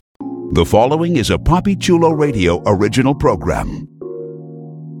The following is a Papi Chulo Radio original program.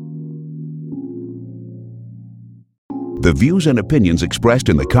 The views and opinions expressed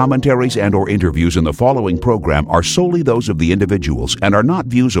in the commentaries and/or interviews in the following program are solely those of the individuals and are not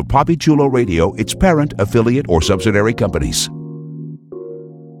views of Papi Chulo Radio, its parent, affiliate, or subsidiary companies.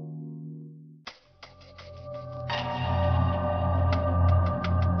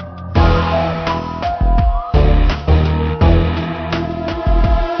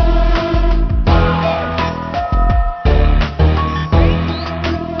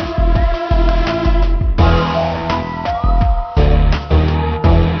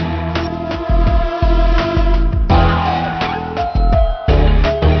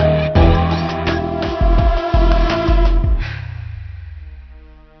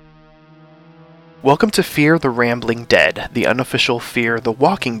 Welcome to Fear the Rambling Dead, the unofficial Fear the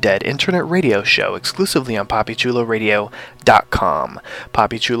Walking Dead internet radio show exclusively on PapiChuloRadio.com.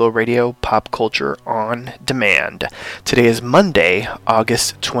 Papi Chulo Radio, pop culture on demand. Today is Monday,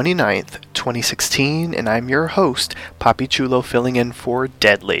 August 29th, 2016, and I'm your host, Papi Chulo, filling in for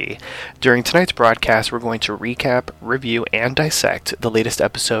Deadly. During tonight's broadcast, we're going to recap, review, and dissect the latest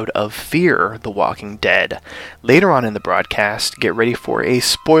episode of Fear the Walking Dead. Later on in the broadcast, get ready for a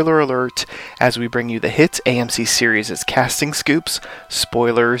spoiler alert as we bring you the hit AMC series' casting scoops,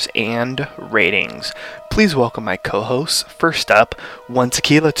 spoilers, and ratings. Please welcome my co-hosts. First up, 1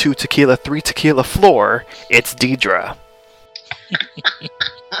 tequila, 2 tequila, 3 tequila floor, it's Deidre.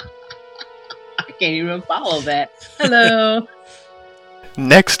 I can't even follow that. Hello.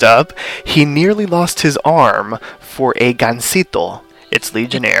 Next up, he nearly lost his arm for a gansito, it's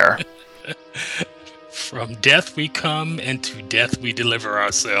Legionnaire. From death we come, and to death we deliver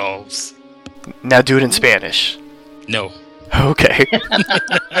ourselves. Now do it in Spanish. No. Okay.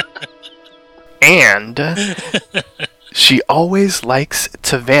 And she always likes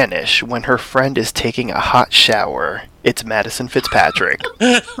to vanish when her friend is taking a hot shower. It's Madison Fitzpatrick.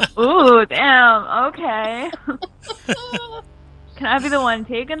 Ooh, damn. Okay. Can I be the one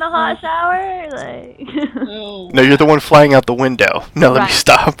taking the hot shower? No, you're the one flying out the window. No, let me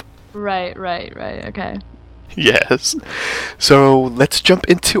stop. Right. Okay. Yes. So let's jump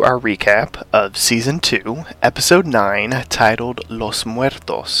into our recap of Season 2, Episode 9, titled Los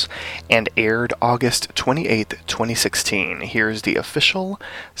Muertos, and aired August 28th, 2016. Here's the official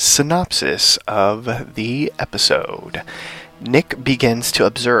synopsis of the episode. Nick begins to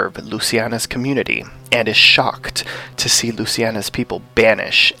observe Luciana's community and is shocked to see Luciana's people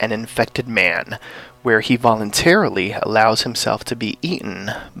banish an infected man, where he voluntarily allows himself to be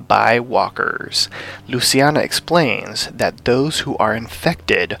eaten by walkers. Luciana explains that those who are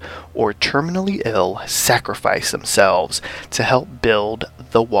infected or terminally ill sacrifice themselves to help build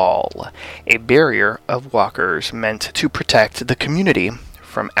the wall, a barrier of walkers meant to protect the community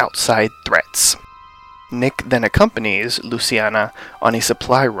from outside threats. Nick then accompanies Luciana on a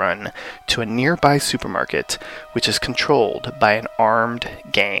supply run to a nearby supermarket, which is controlled by an armed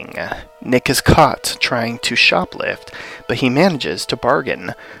gang. Nick is caught trying to shoplift, but he manages to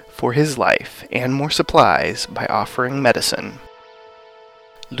bargain for his life and more supplies by offering medicine.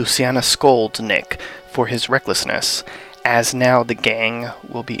 Luciana scolds Nick for his recklessness, as now the gang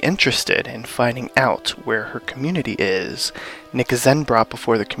will be interested in finding out where her community is. Nick is then brought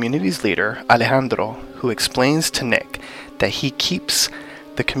before the community's leader, Alejandro, who explains to Nick that he keeps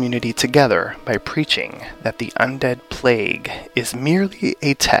the community together by preaching that the undead plague is merely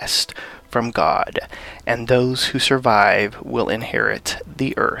a test from God, and those who survive will inherit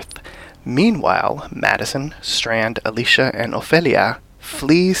the earth. Meanwhile, Madison, Strand, Alicia, and Ophelia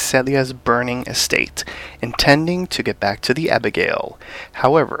flee Celia's burning estate, intending to get back to the Abigail.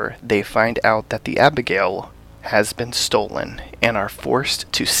 However, they find out that the Abigail has been stolen and are forced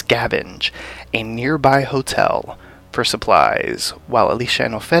to scavenge a nearby hotel for supplies. While Alicia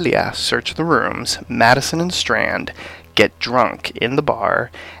and Ophelia search the rooms, Madison and Strand get drunk in the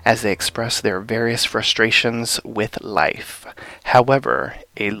bar as they express their various frustrations with life. However,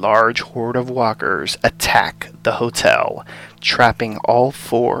 a large horde of walkers attack the hotel, trapping all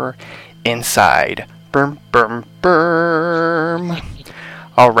four inside. Burm, burm, burm.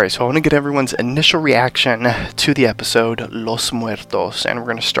 Alright, so I want to get everyone's initial reaction to the episode Los Muertos, and we're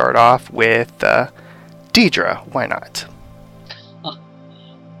going to start off with Deidre. Why not?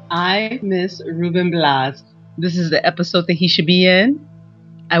 I miss Ruben Blas. This is the episode that he should be in.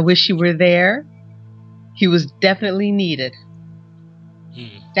 I wish he were there. He was definitely needed.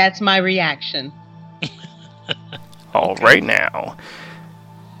 That's my reaction. All right now.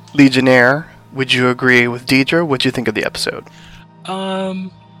 Legionnaire, would you agree with Deidre? What'd you think of the episode?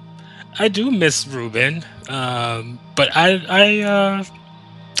 I do miss Ruben, but I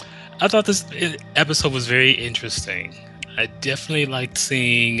I thought this episode was very interesting. I definitely liked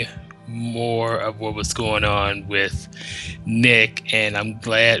seeing more of what was going on with Nick, and I'm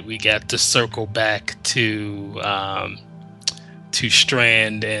glad we got to circle back to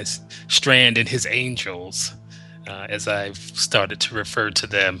Strand and his angels, as I've started to refer to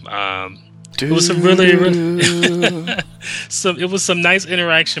them. It was some really it was some nice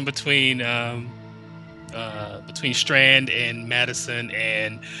interaction between Strand and Madison,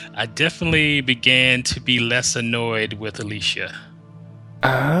 and I definitely began to be less annoyed with Alicia.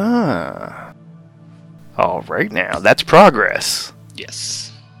 All right now. That's progress.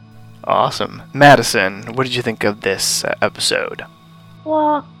 Yes. Awesome. Madison, what did you think of this episode?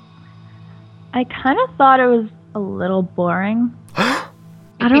 Well, I kind of thought it was a little boring.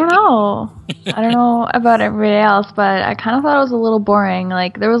 I don't know. I don't know about everybody else, but I kind of thought it was a little boring.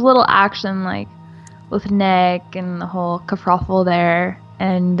 Like, there was little action, like, with Nick and the whole kerfuffle there.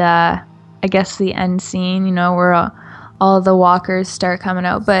 And I guess the end scene, you know, where all the walkers start coming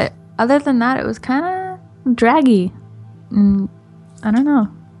out. But other than that, it was kind of draggy. I don't know.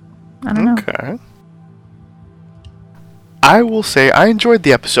 Okay. I will say I enjoyed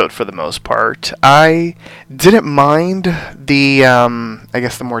the episode for the most part. I didn't mind the, I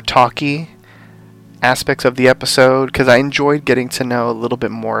guess, the more talky aspects of the episode, because I enjoyed getting to know a little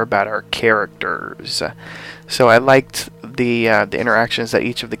bit more about our characters. So I liked the interactions that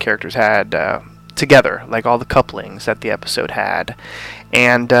each of the characters had together, like all the couplings that the episode had.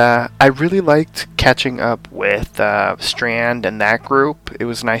 And I really liked catching up with Strand and that group. It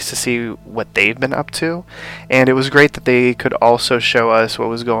was nice to see what they've been up to. And it was great that they could also show us what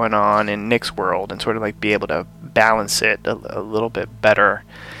was going on in Nick's world and sort of like be able to balance it a little bit better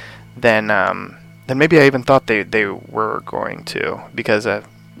than maybe I even thought they were going to. Because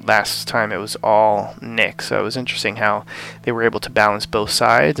last time it was all Nick, so it was interesting how they were able to balance both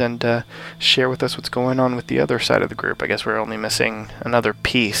sides and share with us what's going on with the other side of the group. I guess we're only missing another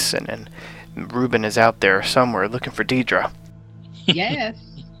piece, and Ruben is out there somewhere looking for Deidre. Yes,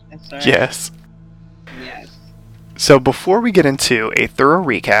 that's right. Yes. Yes. So before we get into a thorough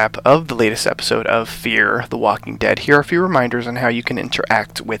recap of the latest episode of Fear the Walking Dead, here are a few reminders on how you can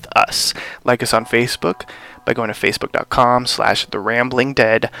interact with us. Like us on Facebook by going to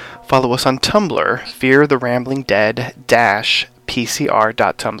facebook.com/TheRamblingDead. Follow us on Tumblr,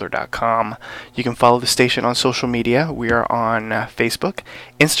 feartherambling-dead-pcr.tumblr.com. You can follow the station on social media. We are on Facebook,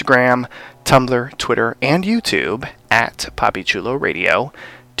 Instagram, Tumblr, Twitter, and YouTube at Papi Chulo Radio.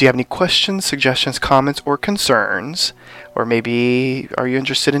 Do you have any questions, suggestions, comments, or concerns? Or maybe are you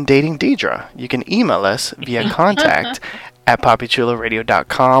interested in dating Deidre? You can email us via contact at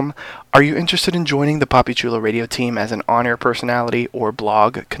papichuloradio.com. Are you interested in joining the Papi Chulo Radio team as an on-air personality or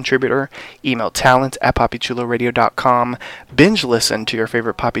blog contributor? Email talent at papichuloradio.com. Binge listen to your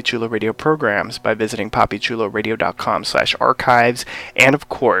favorite Papi Chulo Radio programs by visiting papichuloradio.com/archives. And of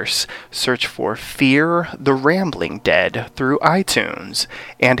course, search for Fear the Rambling Dead through iTunes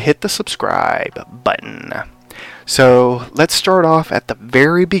and hit the subscribe button. So let's start off at the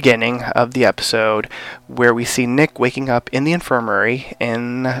very beginning of the episode, where we see Nick waking up in the infirmary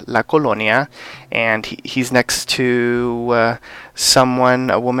in La Colonia, and he's next to a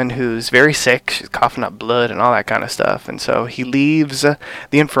woman who's very sick. She's coughing up blood and all that kind of stuff. And so he leaves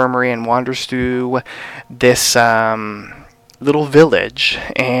the infirmary and wanders through this little village,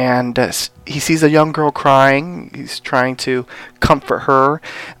 and he sees a young girl crying. He's trying to comfort her,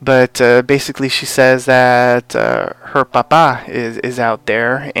 but basically she says that her papa is out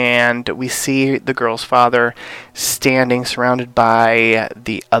there, and we see the girl's father standing surrounded by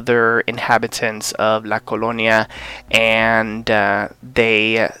the other inhabitants of La Colonia, and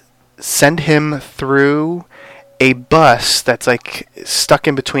they send him through a bus that's like stuck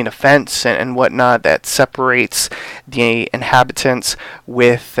in between a fence and whatnot that separates the inhabitants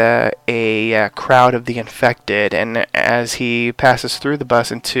with a crowd of the infected. And as he passes through the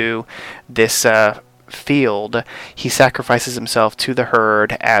bus into this field, he sacrifices himself to the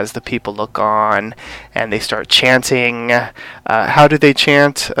herd as the people look on, and they start chanting. How do they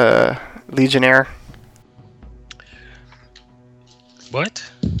chant, Legionnaire?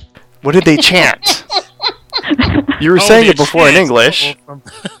 What? What did they chant? You were saying it before in English.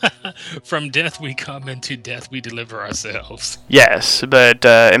 From death we come, and to death we deliver ourselves. Yes, but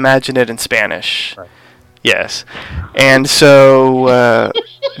imagine it in Spanish. Right. Yes. And so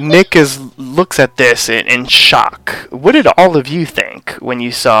Nick looks at this in shock. What did all of you think when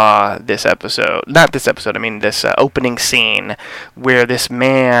you saw this episode? Not this episode, I mean this opening scene where this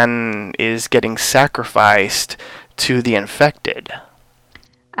man is getting sacrificed to the infected.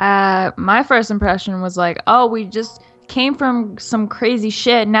 My first impression was like, oh, we just came from some crazy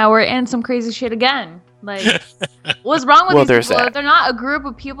shit. Now we're in some crazy shit again. Like, what's wrong with these people? They're not a group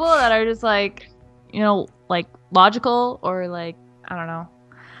of people that are just like, like logical or like, I don't know.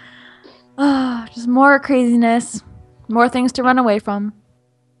 Just more craziness, more things to run away from.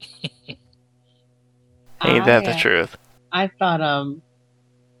 Ain't that the truth? I thought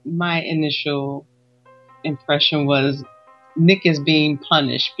my initial impression was Nick is being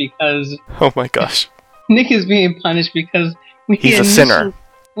punished because... Oh my gosh. Nick is being punished because... He's a sinner.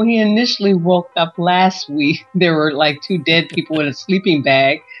 When he initially woke up last week, there were like 2 dead people in a sleeping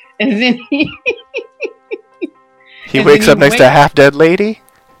bag. And then he wakes up next to a half-dead lady?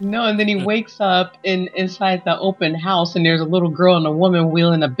 No, and then he wakes up inside the open house, and there's a little girl and a woman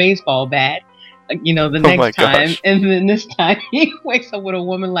wielding a baseball bat. The next time. Gosh. And then this time he wakes up with a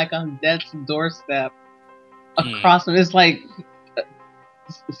woman like on death's doorstep across him. It's like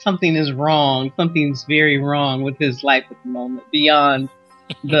something is wrong. Something's very wrong with his life at the moment, beyond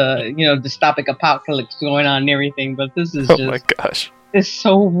the dystopic apocalypse going on and everything. But this is oh my gosh, it's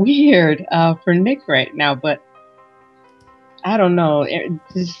so weird for Nick right now. But I don't know,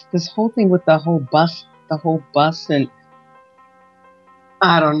 this whole thing with the whole bus, and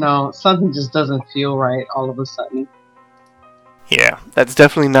I don't know, something just doesn't feel right all of a sudden. Yeah, that's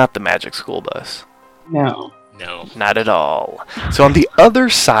definitely not the Magic School Bus. No, not at all. So on the other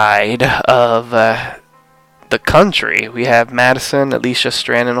side of the country, we have Madison, Alicia,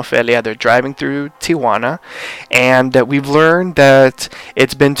 Strand, and Ophelia. They're driving through Tijuana, and we've learned that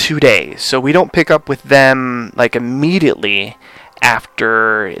it's been 2 days. So we don't pick up with them like immediately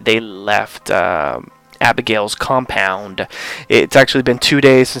after they left Abigail's compound. It's actually been 2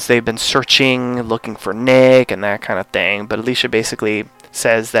 days since they've been searching, looking for Nick and that kind of thing. But Alicia basically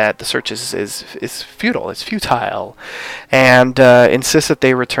says that the search is futile, it's futile, and insists that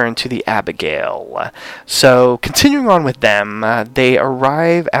they return to the Abigail. So continuing on with them, they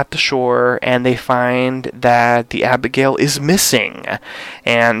arrive at the shore and they find that the Abigail is missing,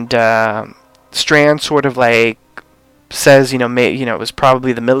 and Strand sort of like says, it was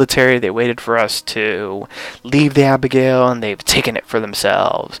probably the military. They waited for us to leave the Abigail, and they've taken it for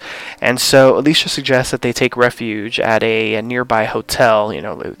themselves. And so Alicia suggests that they take refuge at a nearby hotel.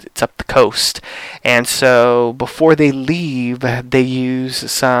 It's up the coast. And so before they leave, they use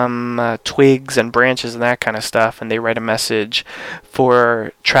some twigs and branches and that kind of stuff, and they write a message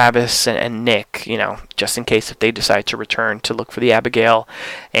for Travis and Nick, just in case if they decide to return to look for the Abigail.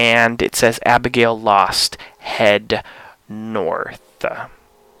 And it says, "Abigail lost, head north."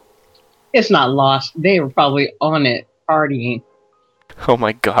 It's not lost. They were probably on it, partying. Oh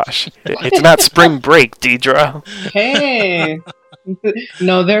my gosh. It's not spring break, Deidre. Hey.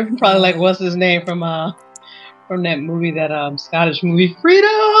 No, they're probably like, what's his name from that movie, that Scottish movie,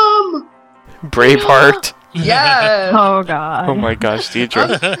 Freedom! Braveheart. Yes. Oh god. Oh my gosh,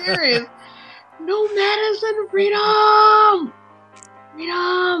 Deidre. I'm serious. No Madison, freedom!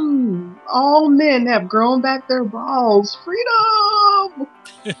 Freedom! All men have grown back their balls. Freedom!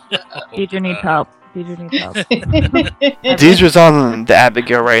 Deidre needs help. Deidre's on the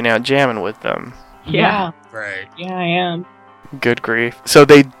Abigail right now, jamming with them. Yeah. Right. Yeah, I am. Good grief. So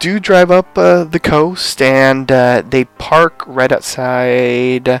they do drive up the coast, and they park right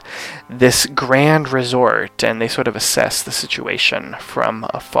outside this grand resort, and they sort of assess the situation from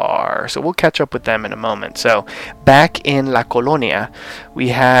afar. So we'll catch up with them in a moment. So back in La Colonia, we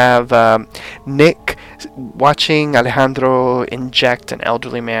have Nick watching Alejandro inject an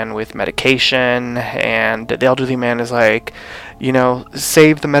elderly man with medication, and the elderly man is like,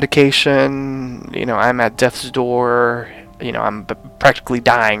 save the medication, I'm at death's door. I'm practically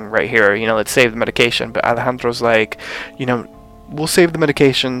dying right here. Let's save the medication. But Alejandro's like, we'll save the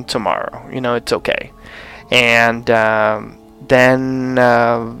medication tomorrow. It's okay. And then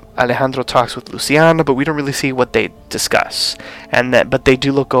Alejandro talks with Luciana, but we don't really see what they discuss. But they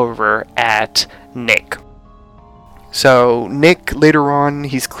do look over at Nick. So Nick, later on,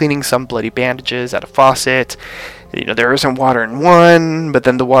 he's cleaning some bloody bandages at a faucet. There isn't water in one, but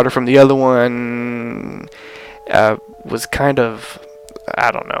then the water from the other one was kind of, I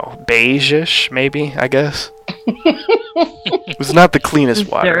don't know, beige-ish, maybe, I guess. It was not the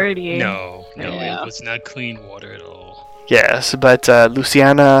cleanest water. Dirty. No, it was not clean water at all. Yes, but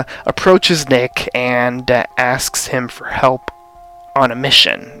Luciana approaches Nick and asks him for help on a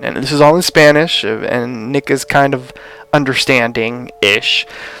mission. And this is all in Spanish, and Nick is kind of understanding-ish.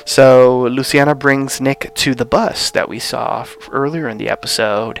 So Luciana brings Nick to the bus that we saw earlier in the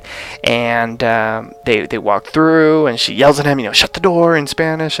episode, and they walk through, and she yells at him, shut the door in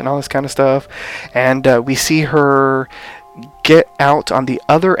Spanish and all this kind of stuff. And we see her get out on the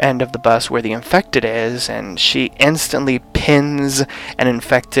other end of the bus where the infected is, and she instantly pins an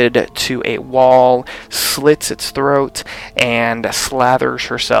infected to a wall, slits its throat, and slathers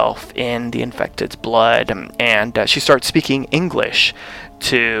herself in the infected's blood. And she starts speaking English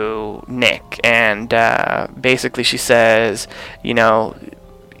to Nick, and basically she says, you're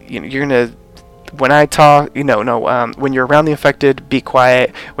gonna, when I talk, when you're around the infected, be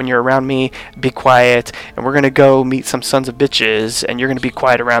quiet. When you're around me, be quiet. And we're going to go meet some sons of bitches, and you're going to be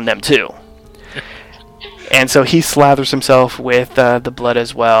quiet around them too. And so he slathers himself with the blood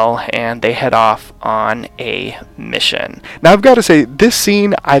as well, and they head off on a mission. Now, I've got to say, this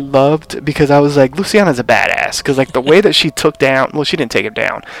scene I loved because I was like, Luciana's a badass. Because, like, the way that she took down, well, she didn't take him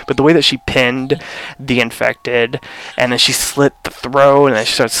down, but the way that she pinned the infected, and then she slit the throat, and then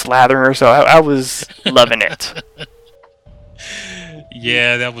she started slathering her, so I was loving it.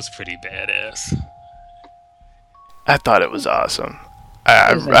 Yeah, that was pretty badass. I thought it was awesome.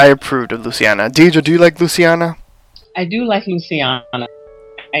 I approved of Luciana. Deidre, do you like Luciana? I do like Luciana.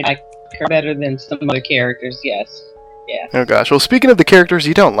 I like her better than some other characters, yes. Yeah. Oh gosh. Well, speaking of the characters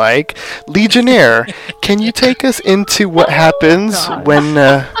you don't like, Legionnaire, can you take us into what happens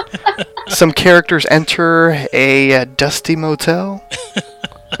when some characters enter a dusty motel?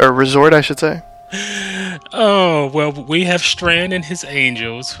 Or resort, I should say. Oh, well, we have Strand and his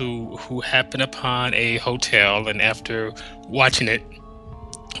angels who happen upon a hotel, and after watching it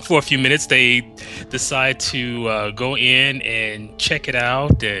for a few minutes, they decide to go in and check it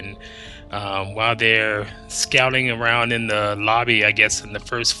out. And while they're scouting around in the lobby, I guess, in the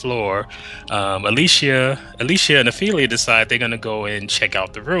first floor, Alicia and Ophelia decide they're going to go and check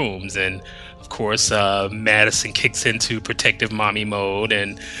out the rooms. And of course, Madison kicks into protective mommy mode,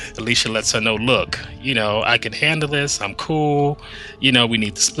 and Alicia lets her know, look, I can handle this. I'm cool. We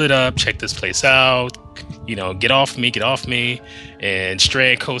need to split up, check this place out. Get off me. And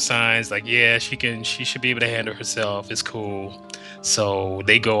Strand co-signs, like, yeah, she should be able to handle herself. It's cool. So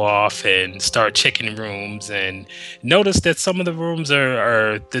they go off and start checking rooms, and notice that some of the rooms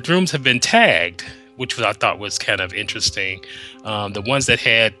the rooms have been tagged, which I thought was kind of interesting. The ones that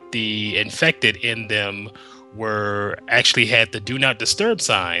had the infected in them actually had the do not disturb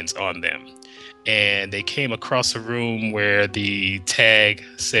signs on them. And they came across a room where the tag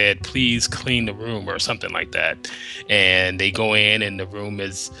said, please clean the room, or something like that. And they go in, and the room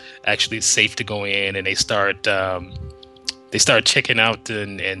is actually safe to go in, and they start checking out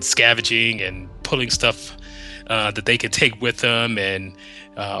and scavenging and pulling stuff that they could take with them. And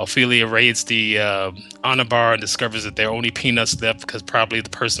Ophelia raids the honor bar and discovers that there are only peanuts left because probably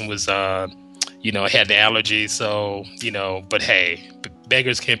the person was, had an allergy. So, but hey,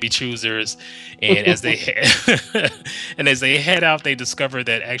 beggars can't be choosers. And as they head out, they discover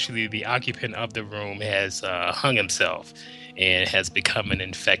that actually the occupant of the room has hung himself and has become an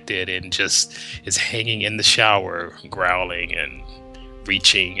infected and just is hanging in the shower, growling and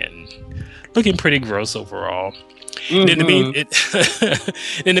reaching and looking pretty gross overall. Mm-hmm.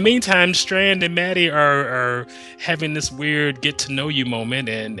 In the meantime, Strand and Maddie are having this weird get to know you moment,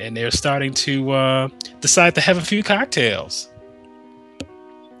 and they're starting to decide to have a few cocktails.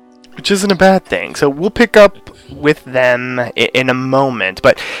 Which isn't a bad thing. So we'll pick up with them in a moment.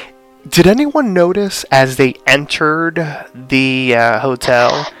 But did anyone notice as they entered the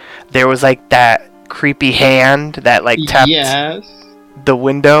hotel, there was like that creepy hand that like tapped the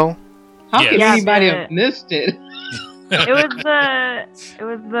window? How could anybody have missed it? It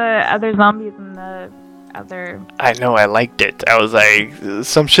was the other zombies and the other. I know, I liked it. I was like,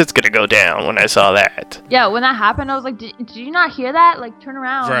 some shit's gonna go down when I saw that. Yeah, when that happened, I was like, did you not hear that? Like, turn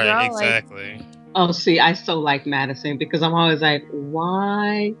around. Right, girl. exactly. Like, oh, see, I so like Madison because I'm always like,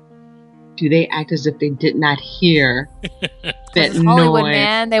 why do they act as if they did not hear that noise? Hollywood,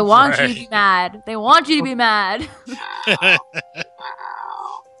 man. They want you to be mad. They want you to be mad. Wow.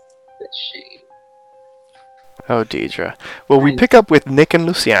 That's shame. Oh, Deidre. Well, we pick up with Nick and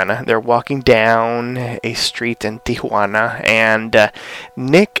Luciana. They're walking down a street in Tijuana, and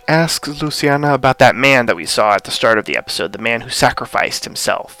Nick asks Luciana about that man that we saw at the start of the episode, the man who sacrificed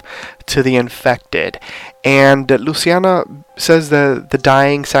himself to the infected. And Luciana says the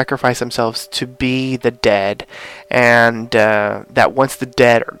dying sacrifice themselves to be the dead, and that once the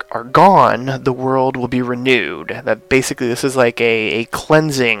dead are gone, the world will be renewed. That basically this is like a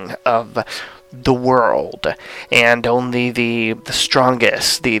cleansing of the world, and only the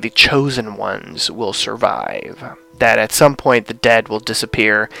strongest, the chosen ones will survive. That at some point the dead will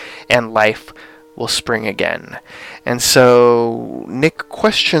disappear and life will spring again. And so Nick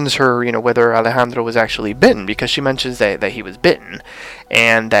questions her, whether Alejandro was actually bitten, because she mentions that he was bitten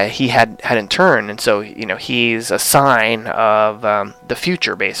and that he hadn't turned. And so, he's a sign of the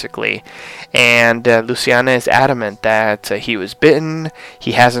future, basically. And Luciana is adamant that he was bitten,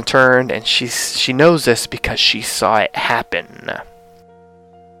 he hasn't turned, and she knows this because she saw it happen.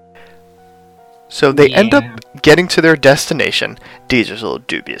 So they end up getting to their destination. Deidre's a little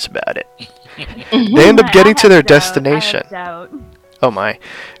dubious about it. They end up getting to their destination. Oh my.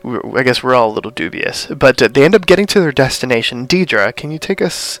 I guess we're all a little dubious. But they end up getting to their destination. Deidre, can you take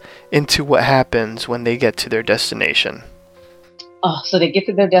us into what happens when they get to their destination? Oh, so they get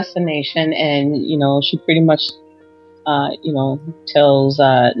to their destination, and, she pretty much, tells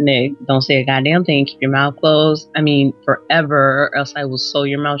Nick, don't say a goddamn thing, keep your mouth closed. I mean, forever, or else I will sew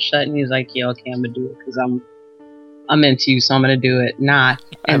your mouth shut. And he's like, yeah, okay, I'm going to do it because I'm into you, so I'm going to do it. Nah.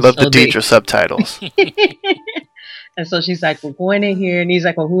 I love the Deidre subtitles. And so she's like, we're going in here. And he's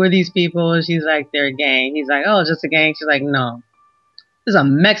like, well, who are these people? And she's like, they're a gang. He's like, oh, just a gang? She's like, no. This is a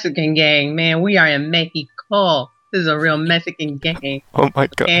Mexican gang, man. We are in Mexico. This is a real Mexican gang. Oh, my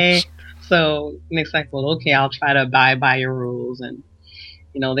gosh. Okay? So Nick's like, well, okay, I'll try to abide by your rules. And,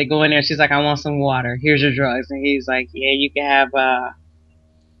 they go in there. She's like, I want some water. Here's your drugs. And he's like, yeah, you can have, well,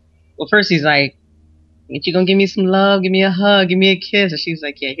 first he's like, ain't you gonna give me some love? Give me a hug. Give me a kiss. And she's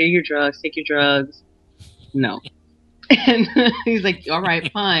like, yeah, here are your drugs. Take your drugs. No. And he's like, all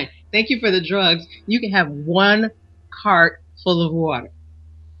right, fine. Thank you for the drugs. You can have one cart full of water.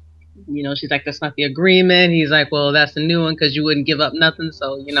 She's like, that's not the agreement. He's like, well, that's the new one because you wouldn't give up nothing.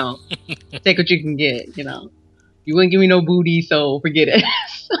 So, take what you can get, You wouldn't give me no booty, so forget it.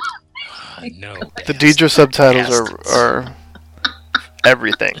 No. The Deidre subtitles are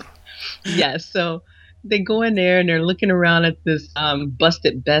everything. Yes, so they go in there and they're looking around at this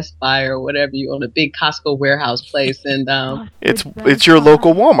busted Best Buy or whatever, a big Costco warehouse place. And it's your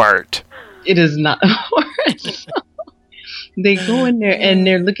local Walmart. It is not. They go in there and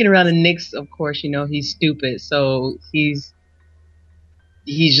they're looking around, and Nick's, of course, he's stupid. So he's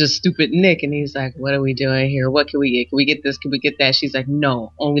just stupid Nick. And he's like, what are we doing here? What can we get? Can we get this? Can we get that? She's like,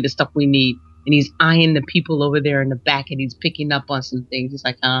 no, only the stuff we need. And he's eyeing the people over there in the back, and he's picking up on some things. He's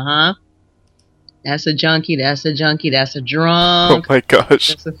like, uh-huh. That's a junkie. That's a junkie. That's a drunk. Oh, my gosh.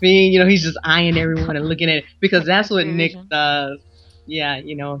 That's a fiend. He's just eyeing everyone and looking at it. Because that's what Nick does. Yeah,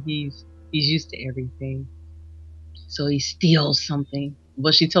 he's used to everything. So he steals something.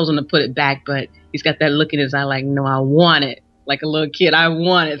 Well, she tells him to put it back, but he's got that look in his eye like, no, I want it. Like a little kid, I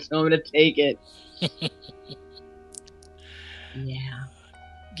want it, so I'm going to take it. Yeah.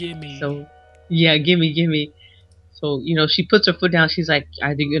 Gimme. So, yeah, gimme. So, she puts her foot down. She's like,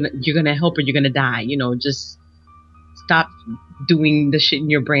 either you're gonna help or you're gonna die. Just stop doing the shit in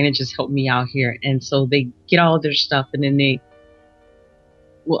your brain and just help me out here. And so they get all their stuff, and then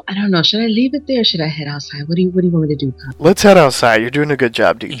well, I don't know. Should I leave it there or should I head outside? What do you want me to do, Papa? Let's head outside. You're doing a good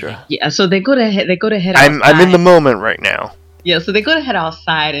job, Deidre. Yeah, so they go to head outside. I'm in the moment right now. Yeah, so they go to head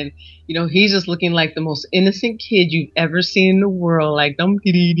outside, and he's just looking like the most innocent kid you've ever seen in the world. Like,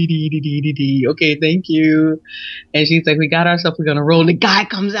 okay, thank you. And she's like, we got ourselves, we're gonna roll. And the guy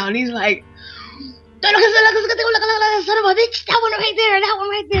comes out, and he's like, son of a bitch, that one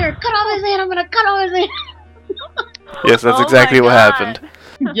right there. Cut off his hand, I'm gonna cut off his hand. Yes, that's exactly what happened.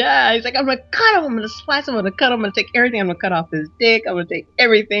 Yeah, he's like, I'm gonna cut him, I'm gonna slice him, I'm gonna cut him, I'm gonna take everything, I'm gonna cut off his dick, I'm gonna take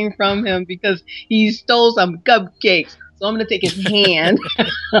everything from him because he stole some cupcakes. So I'm gonna take his hand.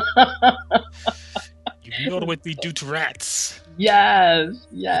 You know what we do to rats. Yes.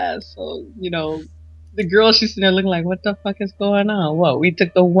 So, the girl, she's sitting there looking like, what the fuck is going on? What? We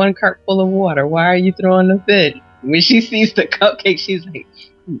took the one cart full of water. Why are you throwing the fit? When she sees the cupcake, she's like,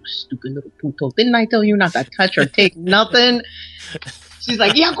 you stupid little puto. Didn't I tell you not to touch or take nothing? She's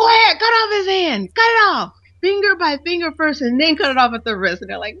like, yeah, go ahead. Cut off his hand. Cut it off. Finger by finger first, and then cut it off at the wrist. And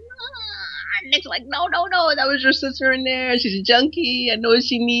they're like, nah. Nick's like, no. That was your sister in there. She's a junkie. I know what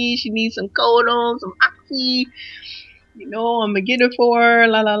she needs. She needs some Codone, some Oxy. I'm going to get it for her.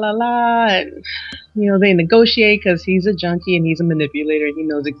 La, la, la, la. And, they negotiate because he's a junkie and he's a manipulator. He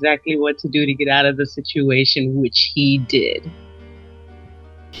knows exactly what to do to get out of the situation, which he did.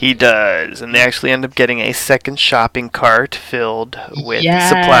 He does, and they actually end up getting a second shopping cart filled with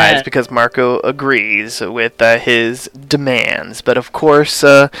supplies because Marco agrees with his demands. But of course,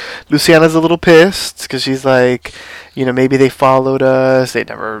 Luciana's a little pissed because she's like, maybe they followed us. They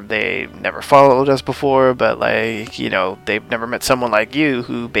never followed us before, but they've never met someone like you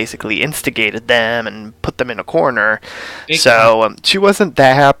who basically instigated them and put them in a corner. So she wasn't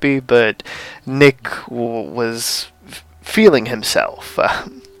that happy, but Nick was feeling himself.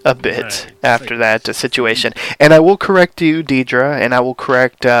 a bit after that situation. And I will correct you, Deidre, and I will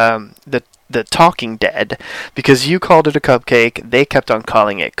correct the Talking Dead, because you called it a cupcake, they kept on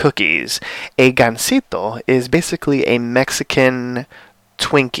calling it cookies. A gansito is basically a Mexican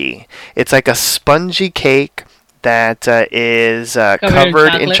Twinkie. It's like a spongy cake that is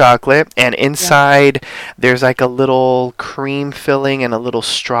covered in chocolate, and inside there's like a little cream filling and a little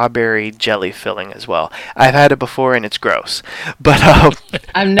strawberry jelly filling as well. I've had it before and it's gross, but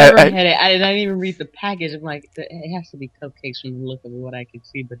I've never had it. I didn't even read the package. I'm like, it has to be cupcakes from the look of what I can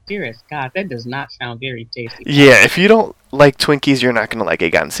see, but dearest God, that does not sound very tasty. Yeah, if you don't like Twinkies, you're not going to like a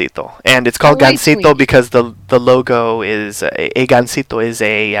gansito. And it's called gansito because the logo is a gansito is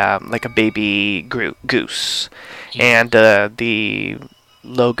a like a baby goose. And the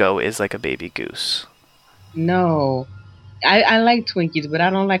logo is like a baby goose. No. I like Twinkies, but I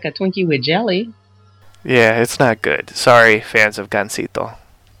don't like a Twinkie with jelly. Yeah, it's not good. Sorry, fans of gansito.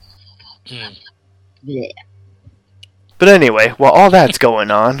 Yeah. But anyway, while all that's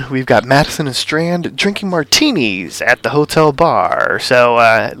going on, we've got Madison and Strand drinking martinis at the hotel bar. So,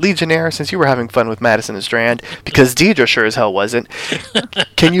 Legionnaire, since you were having fun with Madison and Strand, because Deidre sure as hell wasn't,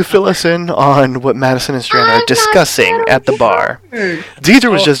 can you fill us in on what Madison and Strand are discussing at the bar? Deidre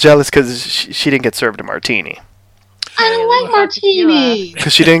was just jealous because she didn't get served a martini. I don't like martini.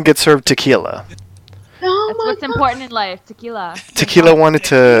 Because she didn't get served tequila. Oh, That's what's important in life, tequila. Tequila wanted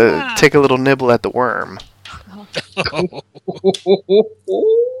to take a little nibble at the worm.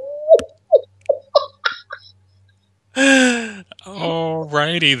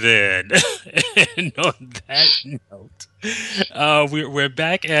 Alrighty then. And on that note, we're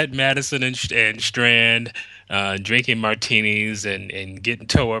back at Madison and Strand, drinking martinis and getting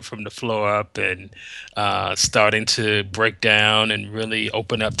toe up from the floor up and starting to break down and really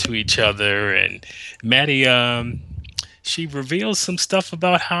open up to each other. And Maddie, she reveals some stuff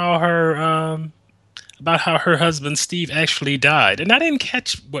about how her husband Steve actually died, and I didn't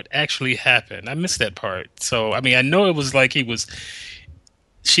catch what actually happened. I missed that part. So I mean, I know it was like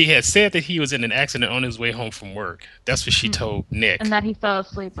she had said that he was in an accident on his way home from work. That's what she told Nick, and that he fell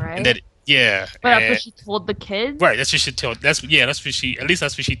asleep, right? And that but that's what she told the kids. Right, that's what she told. That's what she. At least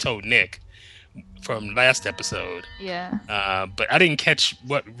that's what she told Nick from last episode. Yeah. But I didn't catch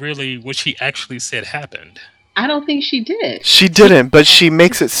what she actually said happened. I don't think she did. She didn't, but she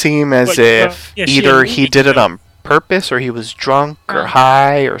makes it seem as if either he did it on purpose or he was drunk or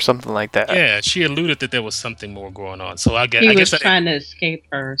high or something like that. Yeah, she alluded that there was something more going on. So I guess he was trying to escape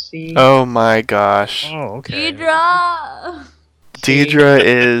her. See? Oh my gosh. Oh, okay. Deidre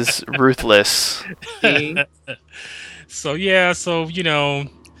is ruthless. So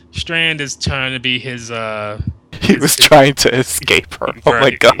Strand is trying to be his. He was trying to escape her. Oh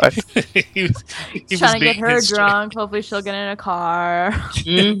my god. he was trying to get her drunk. Hopefully she'll get in a car.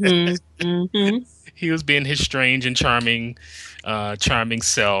 He was being his strange and charming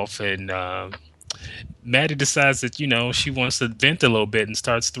self, and Maddie decides that she wants to vent a little bit and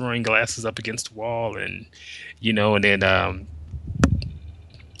starts throwing glasses up against the wall, and and then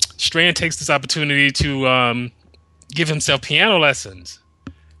Strand takes this opportunity to give himself piano lessons.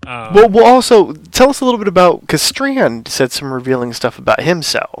 We'll also tell us a little bit about, because Strand said some revealing stuff about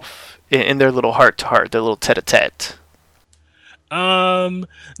himself in their little heart-to-heart, their little tete-a-tete. The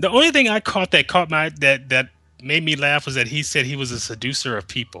only thing I caught that made me laugh was that he said he was a seducer of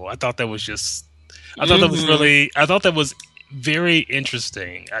people. I thought that was that was very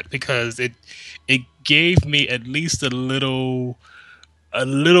interesting, because it gave me at least a little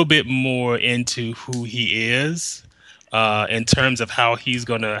bit more into who he is. In terms of how he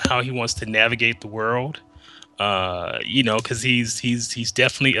wants to navigate the world, because he's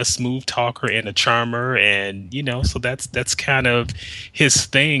definitely a smooth talker and a charmer, and so that's kind of his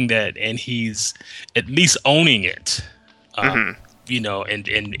thing, and he's at least owning it, in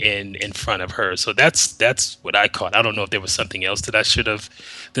front of her. So that's what I caught. I don't know if there was something else that I should have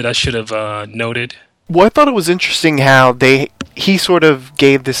noted. Well, I thought it was interesting how he sort of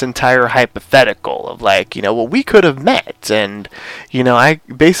gave this entire hypothetical of we could have met, and I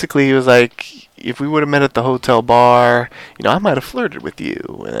basically was like, if we would have met at the hotel bar, I might have flirted with you,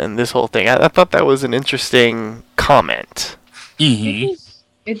 and this whole thing. I thought that was an interesting comment. Mm-hmm.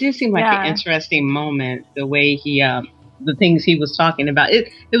 It did seem like an interesting moment, the way he, the things he was talking about.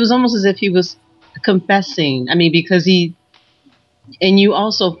 It was almost as if he was confessing. I mean, because and you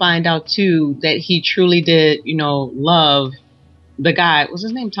also find out too that he truly did, love the guy. Was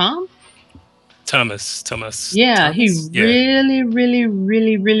his name Tom? Thomas. Yeah, he really, really,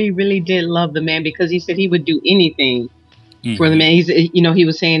 really, really, really did love the man, because he said he would do anything for the man. He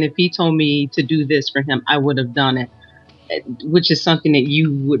was saying, if he told me to do this for him, I would have done it. which is something that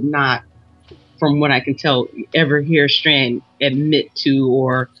you would not, from what I can tell, ever hear Strand admit to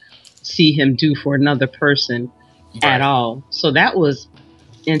or see him do for another person at all. So that was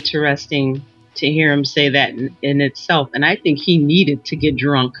interesting to hear him say that in itself. And I think he needed to get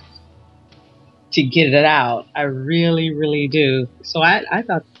drunk to get it out. I really, really do. So I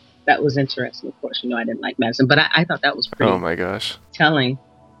thought that was interesting. Of course, I didn't like Madison, but I thought that was pretty Oh my gosh. telling.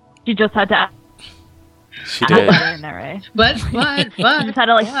 You just had to She did. add in there, right? But You just had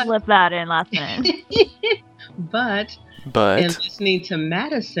to slip that in last minute. But in But listening to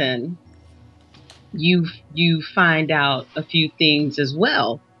Madison, you find out a few things as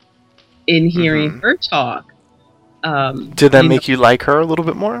well in hearing her talk. did that make you like her a little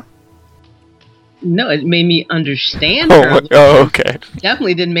bit more? No, it made me understand her. Oh, okay.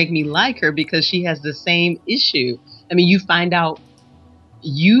 Definitely didn't make me like her because she has the same issue. I mean, I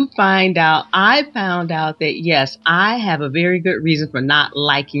found out that yes, I have a very good reason for not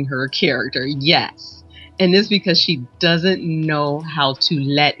liking her character. Yes. And it's because she doesn't know how to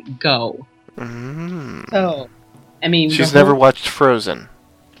let go. So, I mean, She's never watched Frozen.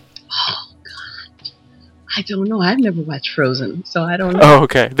 Oh God, I don't know. I've never watched Frozen, so I don't know. Oh,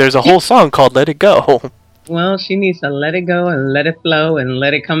 okay. There's a whole song called "Let It Go." Well, she needs to let it go and let it flow and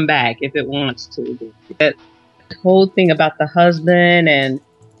let it come back if it wants to. That whole thing about the husband and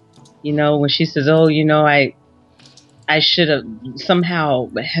when she says, "Oh, I should have somehow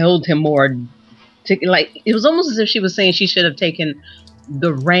held him more." It was almost as if she was saying she should have taken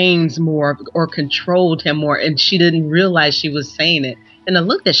the reins more or controlled him more, and she didn't realize she was saying it. And the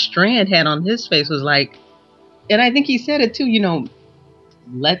look that Strand had on his face was like, and I think he said it too,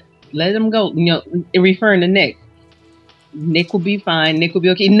 let him go, referring to Nick. Nick will be fine. Nick will be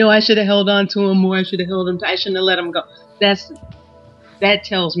okay. No, I should have held on to him more. I should have held him. I shouldn't have let him go. That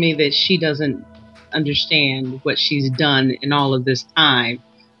tells me that she doesn't understand what she's done in all of this time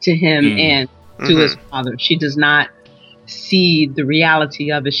to him and to his father. She does not see the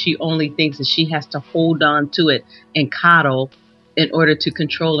reality of it. She only thinks that she has to hold on to it and coddle in order to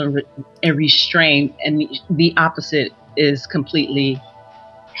control and restrain. And the opposite is completely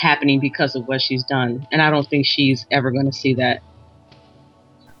happening because of what she's done. And I don't think she's ever going to see that.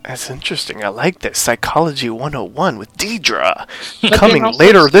 That's interesting. I like this. Psychology 101 with Deidre. But Coming then also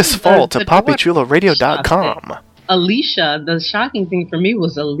later this too, fall to the PapiChuloRadio.com. Alicia, the shocking thing for me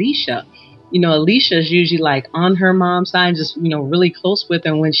was Alicia. Alicia's usually like on her mom's side, just, really close with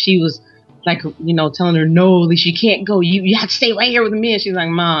her. And when she was like, telling her, no, Alicia, you can't go. You have to stay right here with me. And she's like,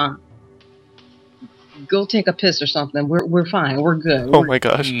 Mom, go take a piss or something. We're fine. We're good. Oh my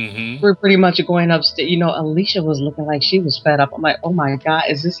gosh. We're pretty much going upstairs. Alicia was looking like she was fed up. I'm like, oh my God,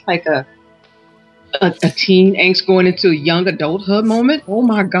 is this like a teen angst going into a young adulthood moment? Oh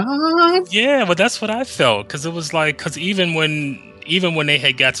my God. Yeah, well, that's what I felt. Because it was like, even when they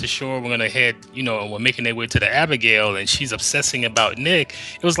had got to shore, we're gonna head, we're making their way to the Abigail, and she's obsessing about Nick.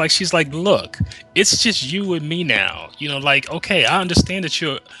 It was like she's like, look, it's just you and me now. Okay, I understand that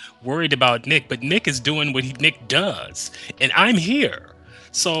you're worried about Nick, but Nick is doing what Nick does, and I'm here.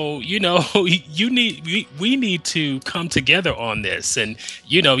 So we need to come together on this. And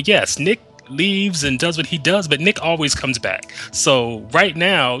yes, Nick leaves and does what he does, but Nick always comes back. So right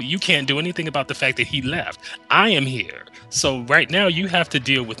now, you can't do anything about the fact that he left. I am here. So right now you have to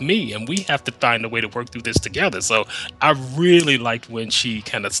deal with me, and we have to find a way to work through this together. So I really liked when she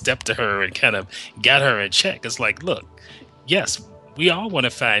kind of stepped to her and kind of got her in check. It's like, look, yes, we all want to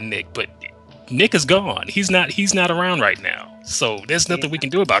find Nick, but Nick is gone. He's not around right now. So there's nothing we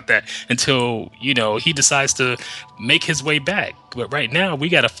can do about that until, he decides to make his way back. But right now we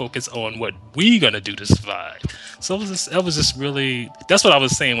got to focus on what we're going to do to survive. So that was just really, that's what I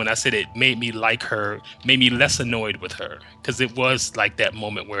was saying when I said it made me like her, made me less annoyed with her. Because it was like that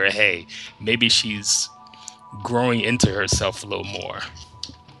moment where, hey, maybe she's growing into herself a little more.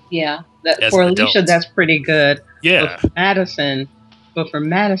 Yeah. For Alicia, that's pretty good. Yeah. But for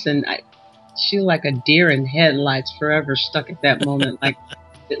Madison, she was like a deer in headlights, forever stuck at that moment.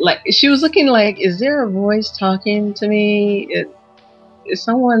 like she was looking like, is there a voice talking to me? Is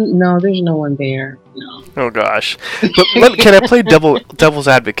someone? No, there's no one there. No. Oh gosh. Can I play devil's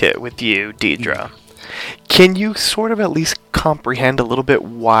advocate with you, Deidre? Can you sort of at least comprehend a little bit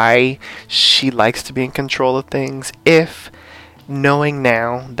why she likes to be in control of things, if knowing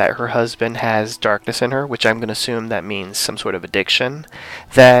now that her husband has darkness in her, which I'm going to assume that means some sort of addiction,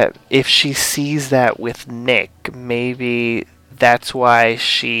 that if she sees that with Nick, maybe that's why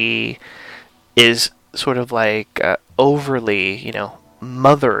she is sort of like overly,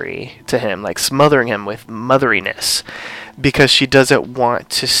 mothery to him, like smothering him with motheriness, because she doesn't want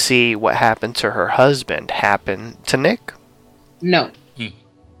to see what happened to her husband happen to Nick? No.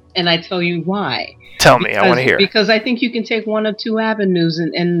 And I tell you why. Tell me, I want to hear. Because I think you can take one of two avenues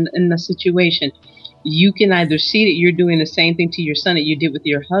in the situation. You can either see that you're doing the same thing to your son that you did with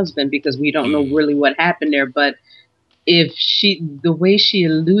your husband, because we don't know really what happened there. But if the way she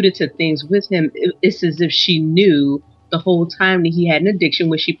alluded to things with him, it's as if she knew the whole time that he had an addiction,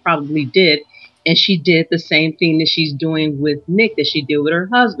 which she probably did. And she did the same thing that she's doing with Nick that she did with her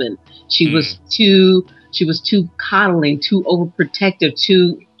husband. She was too coddling, too overprotective,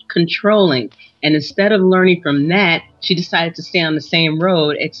 too controlling. And instead of learning from that, she decided to stay on the same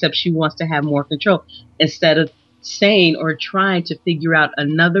road, except she wants to have more control. Instead of saying or trying to figure out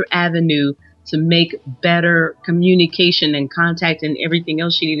another avenue to make better communication and contact and everything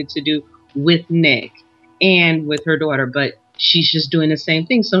else she needed to do with Nick and with her daughter. But she's just doing the same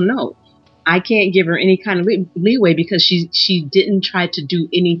thing. So no, I can't give her any kind of leeway, because she didn't try to do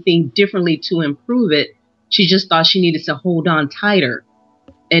anything differently to improve it. She just thought she needed to hold on tighter.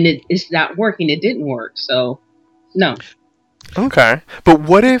 And it's not working. It didn't work. So, no. Okay. But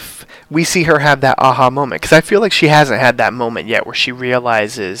what if we see her have that aha moment? Because I feel like she hasn't had that moment yet where she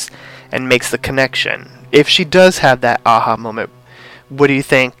realizes and makes the connection. If she does have that aha moment, what do you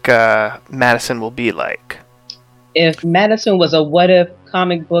think Madison will be like? If Madison was a what if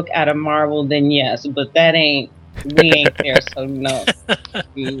comic book out of Marvel, then yes. But we ain't there. So no.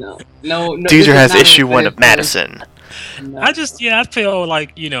 No. Deezer has issue 1 of Madison. No. I feel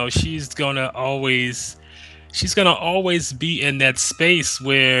like, she's gonna always be in that space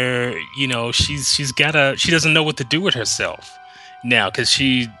where, she doesn't know what to do with herself now, because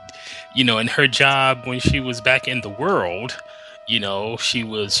she, in her job when she was back in the world, she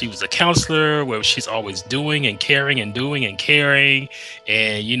was a counselor where she's always doing and caring and doing and caring.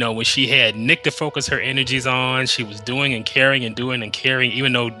 And, when she had Nick to focus her energies on, she was doing and caring and doing and caring,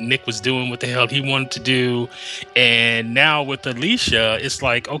 even though Nick was doing what the hell he wanted to do. And now with Alicia, it's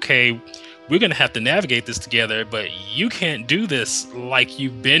like, okay, we're going to have to navigate this together, but you can't do this like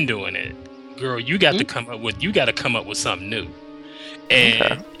you've been doing it. Girl, you got to come up with something new.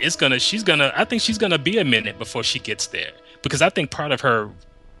 And I think she's going to be a minute before she gets there. Because I think part of her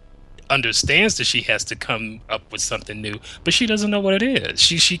understands that she has to come up with something new, but she doesn't know what it is.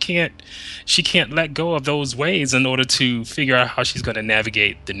 She can't let go of those ways in order to figure out how she's going to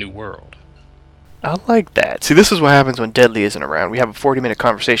navigate the new world. I like that. See, this is what happens when Deadly isn't around. We have a 40-minute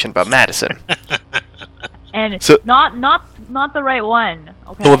conversation about Madison. And so, not the right one.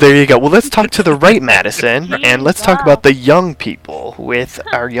 Okay. Well, there you go. Well, let's talk to the right Madison, and let's talk about the young people with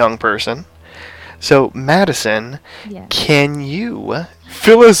our young person. So, Madison, Can you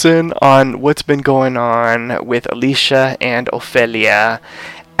fill us in on what's been going on with Alicia and Ophelia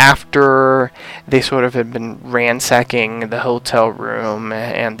after they sort of have been ransacking the hotel room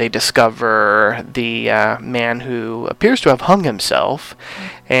and they discover the man who appears to have hung himself,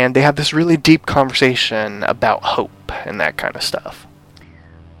 and they have this really deep conversation about hope and that kind of stuff?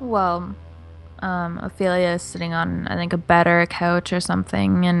 Well, Ophelia is sitting on, I think, a bed or a couch or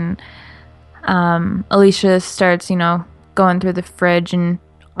something, and Alicia starts, going through the fridge, and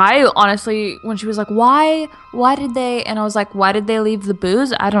I honestly, when she was like, why did they, and I was like, why did they leave the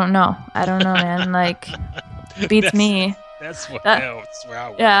booze? I don't know, man, like, beats me. That's where I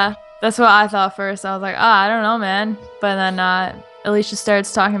was. Yeah, that's what I thought first. I was like, I don't know, man. But then Alicia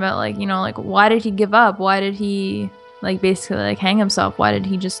starts talking about, like, why did he give up? Why did he, like, basically, like, hang himself? Why did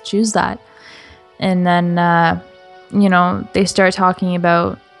he just choose that? And then, they start talking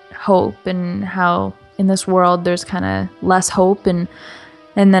about hope and how in this world there's kind of less hope, and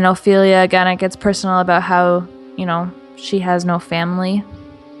then Ophelia again, it gets personal about how she has no family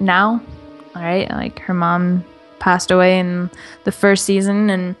now. All right, like her mom passed away in the first season,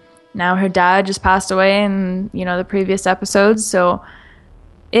 and now her dad just passed away in the previous episodes, so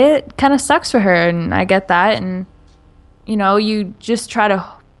it kind of sucks for her, and I get that. And you just try to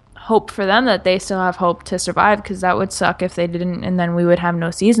hope for them that they still have hope to survive, because that would suck if they didn't, and then we would have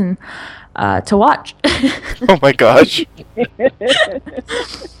no season to watch. Oh my gosh.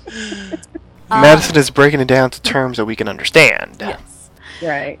 Madison is breaking it down to terms that we can understand. Yes.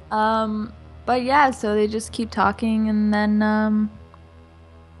 Right. But yeah, so they just keep talking, and then I'm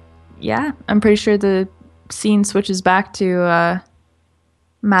pretty sure the scene switches back to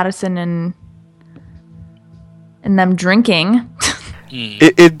Madison and them drinking.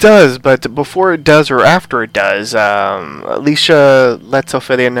 It does, but before it does or after it does, Alicia lets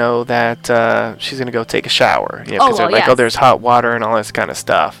Ophelia know that she's going to go take a shower. Because they're like, there's hot water and all this kind of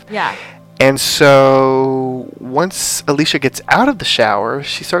stuff. Yeah. And so once Alicia gets out of the shower,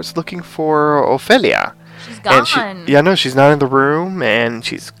 she starts looking for Ophelia. gone. She's not in the room, and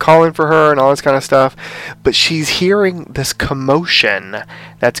she's calling for her and all this kind of stuff. But she's hearing this commotion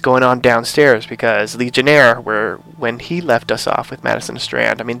that's going on downstairs because Legionnaire, when he left us off with Madison and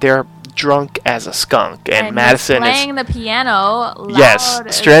Strand, I mean, they're drunk as a skunk, and Madison is playing the piano loud.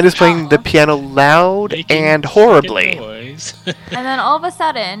 Yes, Strand is playing the piano loud and horribly. And then all of a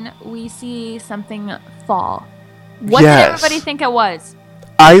sudden, we see something fall. What did everybody think it was?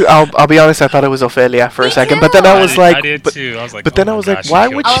 I'll be honest, I thought it was Ophelia for a second, but then I was like, I did too. I was like, then I was like, why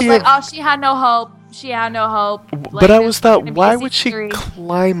would she? I was like, oh, she had no hope. She had no hope. But I was thought, why would she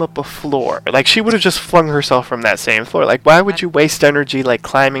climb up a floor? Like, she would have just flung herself from that same floor. Like, why would you waste energy, like,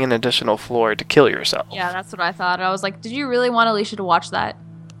 climbing an additional floor to kill yourself? Yeah, that's what I thought. I was like, did you really want Alicia to watch that?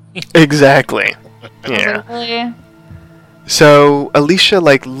 Exactly. Yeah. Like, really? So Alicia,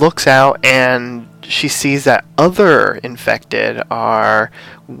 like, looks out and she sees that other infected are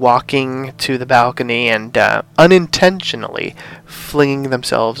walking to the balcony and unintentionally flinging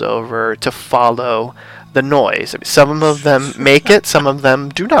themselves over to follow the noise. I mean, some of them make it, some of them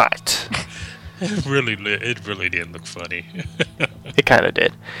do not. It really did look funny. It kind of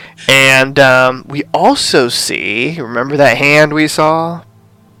did. And we also see, remember that hand we saw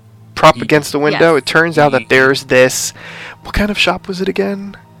prop against the window? Yes. It turns out that there's this, what kind of shop was it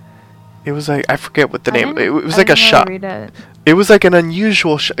again? It was like, I forget what the name. It was like a shop. It was like an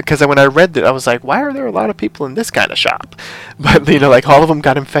unusual because when I read it, I was like, why are there a lot of people in this kind of shop? But like all of them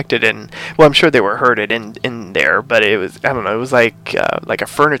got infected, and well, I'm sure they were herded in there, but it was, I don't know, it was like a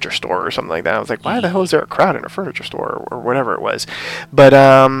furniture store or something like that. I was like, why the hell is there a crowd in a furniture store or whatever it was? But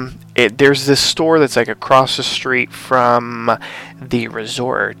there's this store that's like across the street from the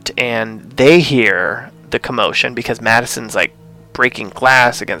resort, and they hear the commotion because Madison's like breaking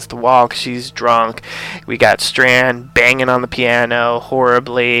glass against the wall because she's drunk. We got Strand banging on the piano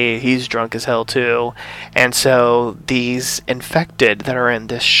horribly. He's drunk as hell too. And so these infected that are in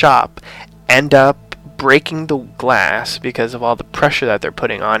this shop end up breaking the glass because of all the pressure that they're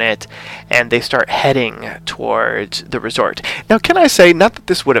putting on it, and they start heading towards the resort. Now, can I say, not that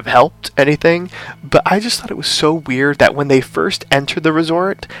this would have helped anything, but I just thought it was so weird that when they first entered the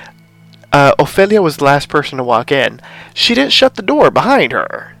resort, Ophelia was the last person to walk in. She didn't shut the door behind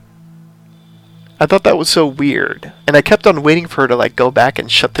her. I thought that was so weird. And I kept on waiting for her to like go back and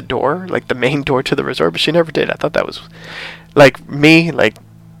shut the door, like the main door to the resort, but she never did. I thought that was like me, like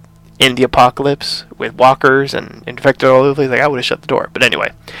in the apocalypse with walkers and infected all over the place. Like I would have shut the door. But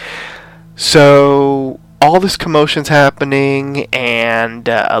anyway. So all this commotion's happening, and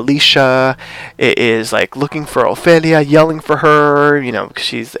Alicia is like looking for Ophelia, yelling for her, you know,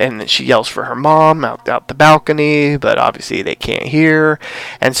 she yells for her mom out the balcony, but obviously they can't hear,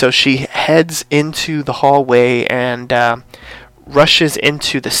 and so she heads into the hallway and rushes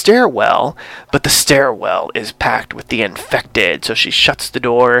into the stairwell, but the stairwell is packed with the infected, so she shuts the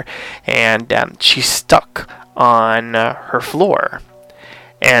door, and she's stuck on her floor.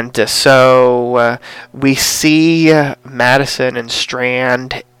 And so we see Madison and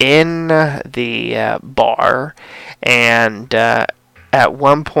Strand in the bar, and at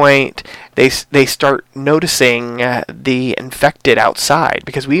one point they start noticing the infected outside,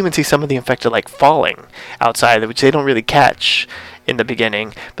 because we even see some of the infected like falling outside, which they don't really catch in the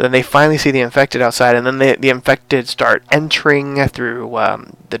beginning, but then they finally see the infected outside, and then the infected start entering through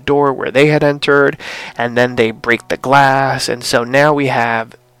the door where they had entered, and then they break the glass, and so now we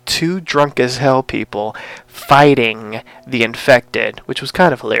have two drunk as hell people fighting the infected, which was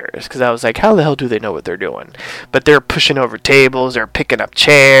kind of hilarious, because I was like, how the hell do they know what they're doing? But they're pushing over tables, they're picking up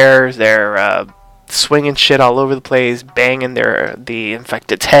chairs, they're swinging shit all over the place, banging the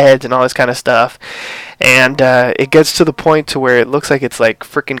infected's heads and all this kind of stuff. And it gets to the point to where it looks like it's like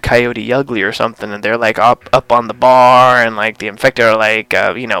freaking Coyote Ugly or something, and they're like up on the bar, and like the infected are like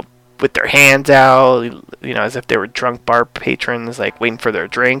with their hands out, as if they were drunk bar patrons, like waiting for their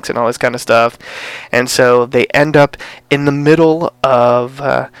drinks and all this kind of stuff. And so they end up in the middle of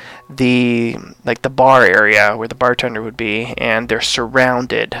the bar area where the bartender would be, and they're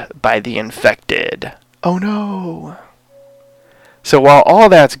surrounded by the infected. Oh no! So while all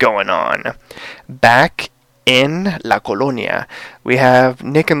that's going on, back in La Colonia, we have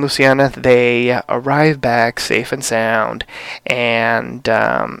Nick and Luciana. They arrive back safe and sound, and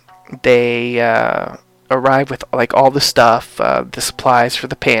they arrive with like all the stuff, the supplies for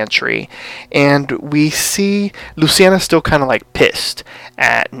the pantry, and we see Luciana still kind of like pissed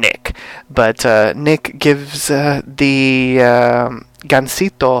at Nick, but Nick gives the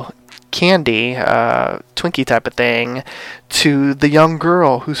Gansito candy, Twinkie type of thing, to the young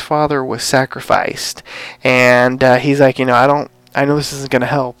girl whose father was sacrificed, and he's like, I know this isn't gonna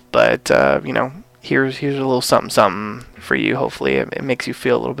help, but here's a little something for you. Hopefully it makes you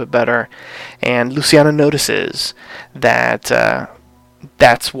feel a little bit better. And Luciana notices that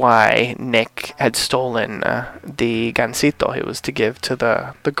that's why Nick had stolen the gansito he was to give to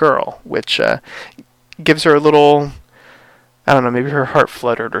the girl, which gives her a little, I don't know, maybe her heart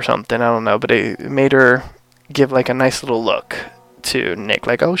fluttered or something, I don't know, but it made her give like a nice little look to Nick,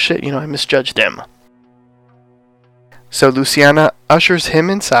 like, oh shit, I misjudged him. So Luciana ushers him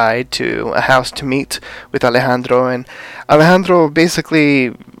inside to a house to meet with Alejandro, and Alejandro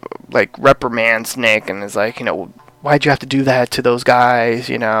basically like reprimands Nick and is like, why'd you have to do that to those guys?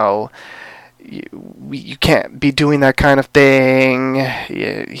 You can't be doing that kind of thing.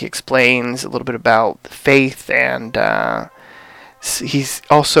 He explains a little bit about faith, and he's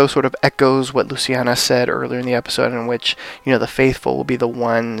also sort of echoes what Luciana said earlier in the episode, in which the faithful will be the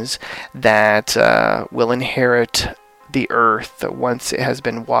ones that will inherit the earth once it has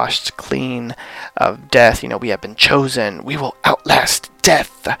been washed clean of death. We have been chosen. We will outlast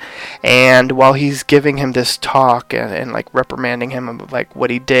death. And while he's giving him this talk and like reprimanding him of like what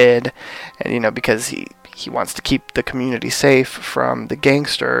he did, and because he wants to keep the community safe from the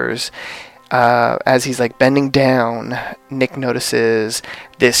gangsters, as he's like bending down, Nick notices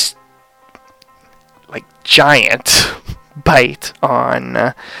this like giant bite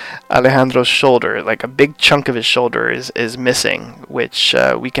on Alejandro's shoulder. Like a big chunk of his shoulder is missing, which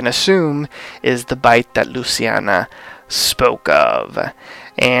we can assume is the bite that Luciana spoke of.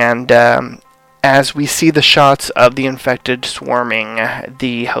 And as we see the shots of the infected swarming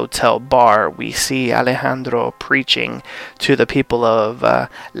the hotel bar, we see Alejandro preaching to the people of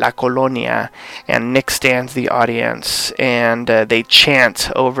La Colonia, and Nick stands the audience, and they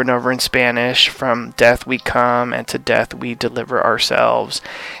chant over and over in Spanish, from death we come and to death we deliver ourselves.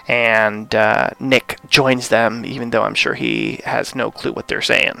 And Nick joins them, even though I'm sure he has no clue what they're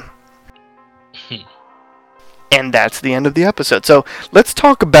saying. And that's the end of the episode. So let's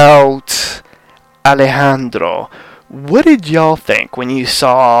talk about Alejandro. What did y'all think when you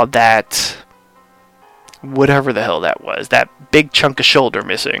saw that, whatever the hell that was, that big chunk of shoulder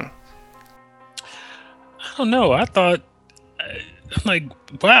missing? I don't know. I thought, I'm like,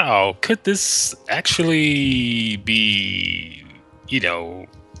 wow, could this actually be,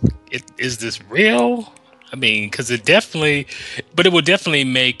 is this real? I mean, because it would definitely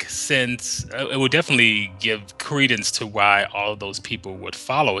make sense. It would definitely give credence to why all of those people would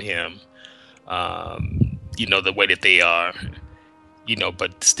follow him. The way that they are,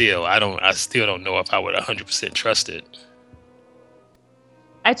 but still, I still don't know if I would 100% trust it.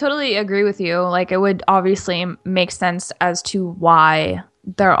 I totally agree with you. Like, it would obviously make sense as to why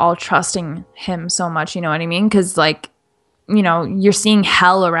they're all trusting him so much. You know what I mean? Because, like, you're seeing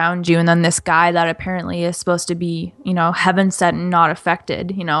hell around you, and then this guy that apparently is supposed to be, heaven sent and not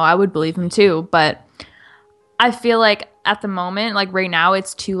affected, I would believe him too. But I feel like at the moment, like right now,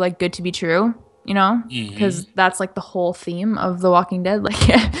 it's too like good to be true, because that's like the whole theme of The Walking Dead. Like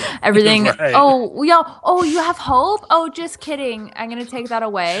everything. Right. Oh, you have hope? Oh, just kidding. I'm gonna take that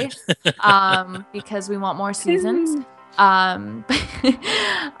away, because we want more seasons.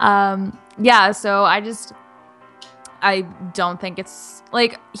 Yeah. So I don't think it's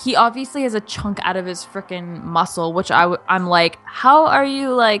like, he obviously has a chunk out of his freaking muscle, which I'm like, how are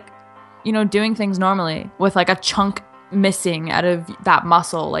you like, doing things normally with like a chunk missing out of that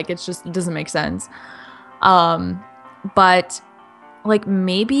muscle? Like, it doesn't make sense. But like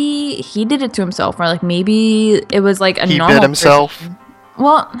maybe he did it to himself, or like maybe it was like a normal bit himself. Person.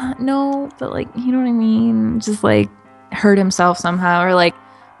 Well, no, but like, you know what I mean? Just like hurt himself somehow, or like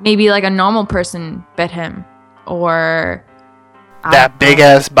maybe like a normal person bit him. Or that big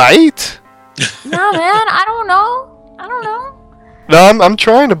ass bite? Nah, man, I don't know. No, I'm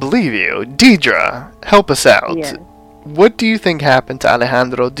trying to believe you. Deidre, help us out. Yeah. What do you think happened to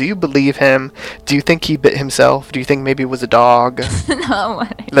Alejandro? Do you believe him? Do you think he bit himself? Do you think maybe it was a dog? No.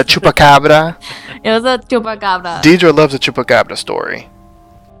 La chupacabra? It was a chupacabra. Deidre loves a chupacabra story.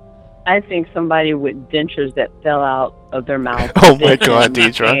 I think somebody with dentures that fell out of their mouth. Oh my God,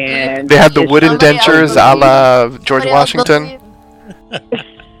 Deidre. They had the wooden dentures a la George Washington.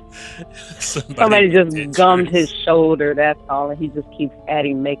 Somebody just gummed his shoulder, that's all, and he just keeps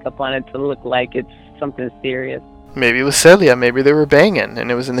adding makeup on it to look like it's something serious. Maybe it was Celia. Maybe they were banging, and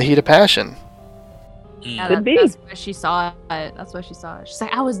it was in the heat of passion. Yeah, Could be. That's why she saw it. That's why she saw it. She's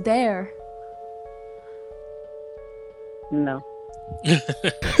like, I was there. No.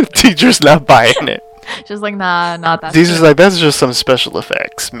 Teacher's not buying it. She's like, nah, not that. Teacher's like, that's just some special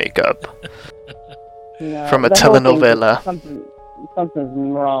effects makeup No, from a the whole thing, telenovela. Something's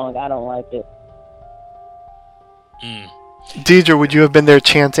wrong. I don't like it. Deidre, would you have been there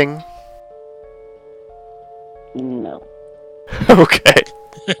chanting? Okay.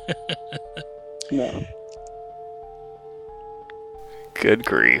 No. Good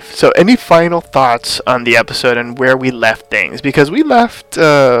grief. So, any final thoughts on the episode and where we left things? Because we left,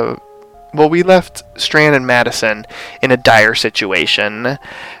 we left Strand and Madison in a dire situation.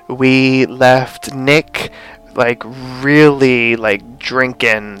 We left Nick, really,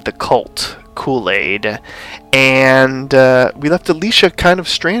 drinking the cult Kool-Aid. And we left Alicia kind of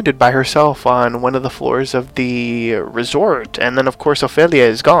stranded by herself on one of the floors of the resort. And then, of course, Ophelia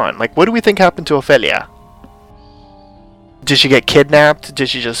is gone. What do we think happened to Ophelia? Did she get kidnapped? Did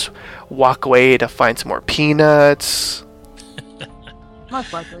she just walk away to find some more peanuts?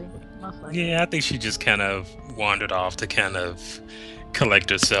 Most likely. Yeah, I think she just kind of wandered off to kind of collect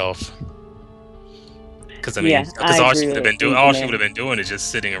herself. Because all she would have been doing is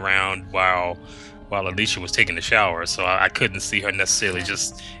just sitting around while Alicia was taking the shower. So I couldn't see her necessarily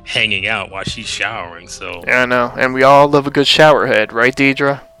just hanging out while she's showering. So yeah, I know, and we all love a good shower head, right,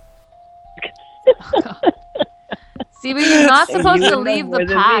 Deidre? See, but you're not supposed to leave the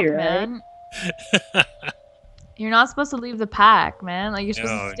pack, man. You're not supposed to leave the pack, man. You're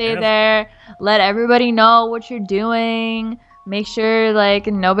supposed to stay there, let everybody know what you're doing, make sure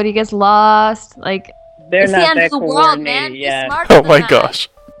nobody gets lost. They're it's not the end that of the world, man. yet. Be smarter Oh than my that. gosh.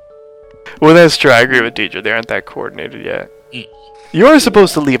 Well, that's true. I agree with Deidre. They aren't that coordinated yet. Mm. You are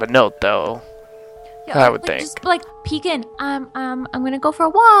supposed to leave a note, though. Yeah, I would think. Just peek in. I'm gonna go for a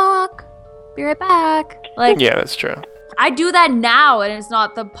walk. Be right back. Yeah, that's true. I do that now, and it's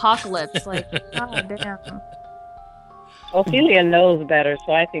not the apocalypse. God damn. Ophelia knows better,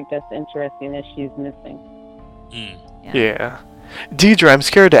 so I think that's interesting that she's missing. Yeah. Deidre, I'm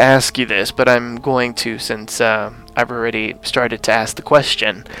scared to ask you this, but I'm going to since I've already started to ask the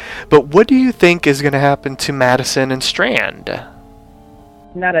question. But what do you think is going to happen to Madison and Strand?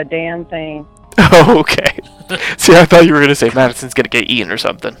 Not a damn thing. Oh, okay. See, I thought you were going to say Madison's going to get eaten or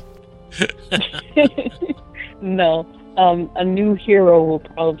something. No. A new hero will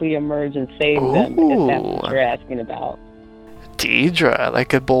probably emerge and save them, if that's what you're asking about. Deidre, I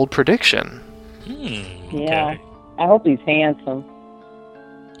like a bold prediction. Yeah. I hope he's handsome.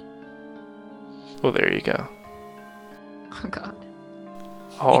 Well, there you go. Oh, God.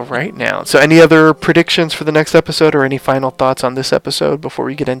 All right, now. So any other predictions for the next episode or any final thoughts on this episode before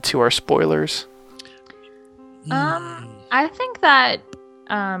we get into our spoilers? I think that,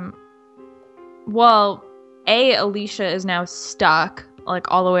 Alicia is now stuck,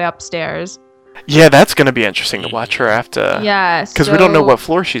 all the way upstairs. Yeah, that's going to be interesting to watch her have to... Yeah, because we don't know what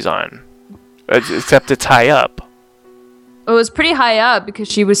floor she's on, except it's high up. It was pretty high up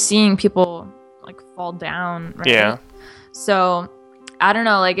because she was seeing people, fall down, right? Yeah. So, I don't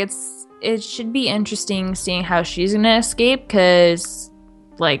know, it should be interesting seeing how she's gonna escape, because,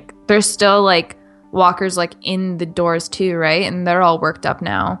 there's still, walkers, in the doors too, right? And they're all worked up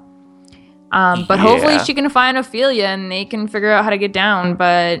now. But hopefully she can find Ophelia and they can figure out how to get down,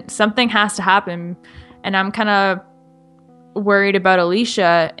 but something has to happen. And I'm kind of worried about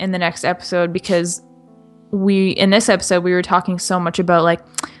Alicia in the next episode, because in this episode we were talking so much about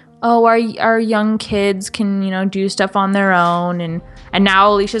our young kids can do stuff on their own, and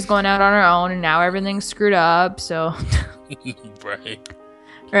now Alicia's going out on her own, and now everything's screwed up. So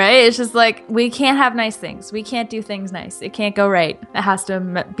right, it's just we can't have nice things, we can't do things nice, it can't go right, it has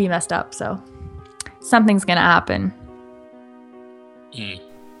to be messed up. So something's gonna happen.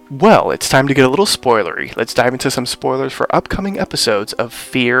 Well, it's time to get a little spoilery. Let's dive into some spoilers for upcoming episodes of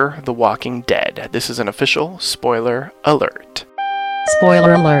Fear the Walking Dead. This is an official spoiler alert.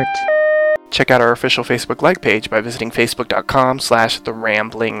 Spoiler alert. Check out our official Facebook like page by visiting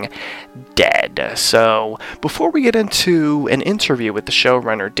facebook.com/theramblingdead. So, before we get into an interview with the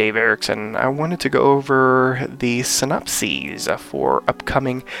showrunner, Dave Erickson, I wanted to go over the synopses for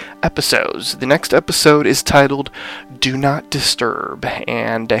upcoming episodes. The next episode is titled Do Not Disturb,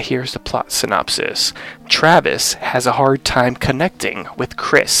 and here's the plot synopsis. Travis has a hard time connecting with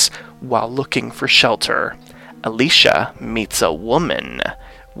Chris while looking for shelter. Alicia meets a woman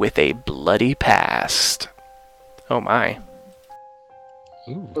with a bloody past. Oh my.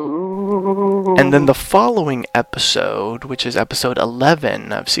 Ooh. And then the following episode, which is episode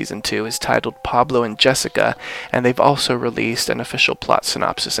 11 of season 2, is titled Pablo and Jessica, and they've also released an official plot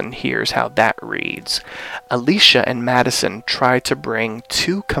synopsis, and here's how that reads. Alicia and Madison try to bring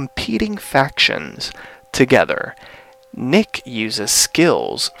two competing factions together. Nick uses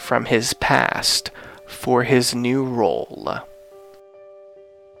skills from his past for his new role.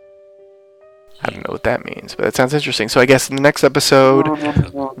 I don't know what that means, but it sounds interesting. So I guess in the next episode,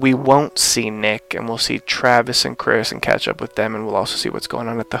 we won't see Nick, and we'll see Travis and Chris and catch up with them, and we'll also see what's going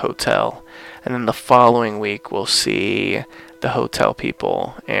on at the hotel. And then the following week, we'll see the hotel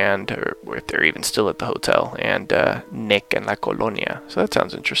people, or if they're even still at the hotel, and Nick and La Colonia. So that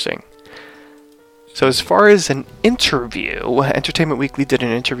sounds interesting. So as far as an interview, Entertainment Weekly did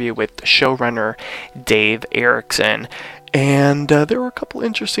an interview with showrunner Dave Erickson, and there were a couple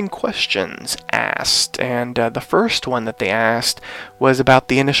interesting questions asked. And the first one that they asked was about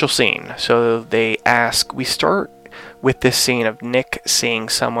the initial scene. So they ask, we start with this scene of Nick seeing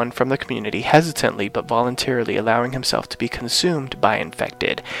someone from the community hesitantly but voluntarily allowing himself to be consumed by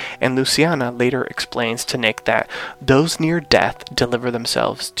infected. And Luciana later explains to Nick that those near death deliver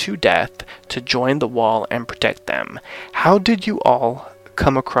themselves to death to join the wall and protect them. How did you all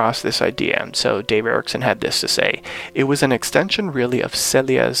come across this idea? So Dave Erickson had this to say: it was an extension really of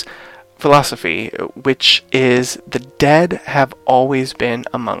Celia's philosophy, which is the dead have always been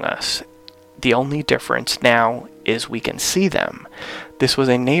among us. The only difference now is we can see them. This was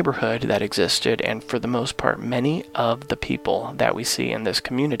a neighborhood that existed, and for the most part, many of the people that we see in this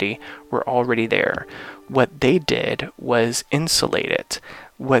community were already there. What they did was insulate it.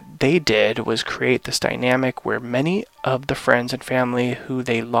 What they did was create this dynamic where many of the friends and family who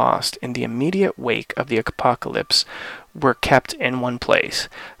they lost in the immediate wake of the apocalypse were kept in one place.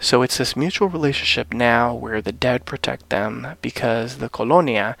 So it's this mutual relationship now where the dead protect them because the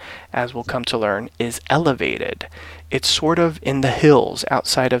Colonia, as we'll come to learn, is elevated. It's sort of in the hills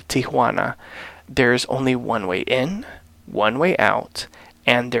outside of Tijuana. There's only one way in, one way out,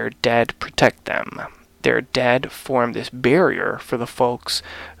 and their dead protect them. Their dead form this barrier for the folks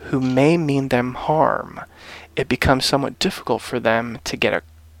who may mean them harm. It becomes somewhat difficult for them to get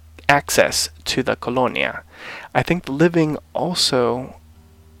access to the Colonia. I think the living also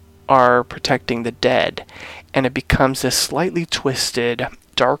are protecting the dead, and it becomes this slightly twisted,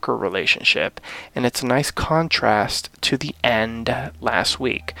 darker relationship, and it's a nice contrast to the end last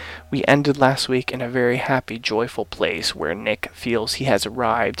week. We ended last week in a very happy, joyful place where Nick feels he has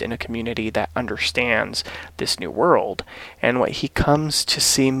arrived in a community that understands this new world, and what he comes to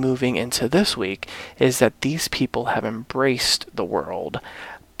see moving into this week is that these people have embraced the world,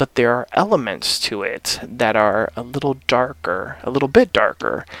 but there are elements to it that are a little bit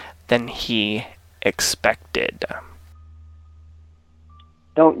darker than he expected.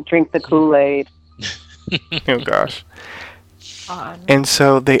 Don't drink the Kool-Aid. Oh gosh. And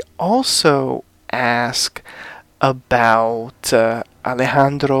so they also ask about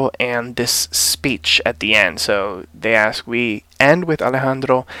Alejandro and this speech at the end. So they ask, we end with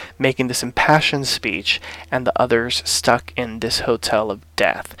Alejandro making this impassioned speech and the others stuck in this hotel of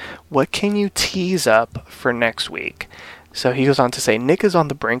death. What can you tease up for next week? So he goes on to say, Nick is on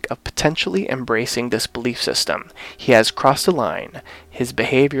the brink of potentially embracing this belief system. He has crossed a line. His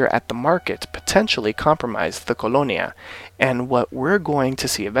behavior at the market potentially compromised the Colonia. And what we're going to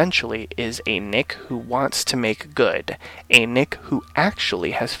see eventually is a Nick who wants to make good. A Nick who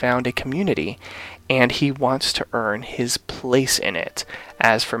actually has found a community, and he wants to earn his place in it.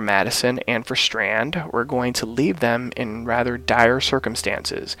 As for Madison and for Strand, we're going to leave them in rather dire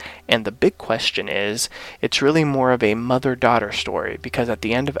circumstances. And the big question is, it's really more of a mother-daughter story, because at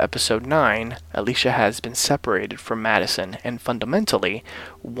the end of episode 9, Alicia has been separated from Madison, and fundamentally,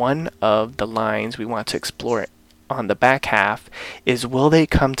 one of the lines we want to explore on the back half is, will they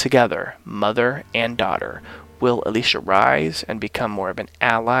come together, mother and daughter? Will Alicia rise and become more of an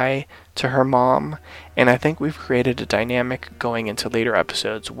ally to her mom? And I think we've created a dynamic going into later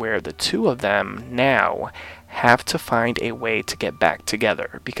episodes where the two of them now have to find a way to get back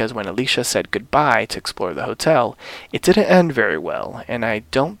together. Because when Alicia said goodbye to explore the hotel, it didn't end very well. And I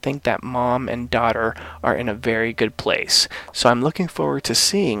don't think that mom and daughter are in a very good place. So I'm looking forward to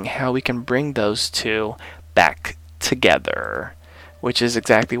seeing how we can bring those two back together, which is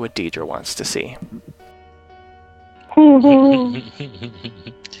exactly what Deidre wants to see.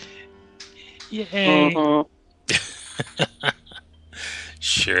 Yay.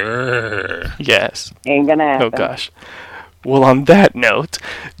 Sure. Yes. Ain't gonna happen. Oh gosh. Well, on that note,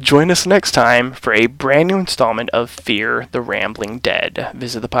 join us next time for a brand new installment of Fear the Rambling Dead.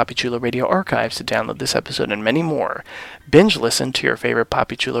 Visit the Papi Chulo Radio archives to download this episode and many more. Binge listen to your favorite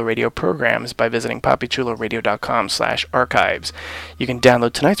Papi Chulo Radio programs by visiting papichuloradio.com/archives. You can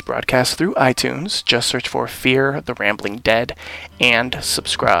download tonight's broadcast through iTunes. Just search for Fear the Rambling Dead and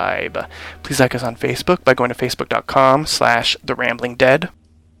subscribe. Please like us on Facebook by going to facebook.com/The Rambling Dead.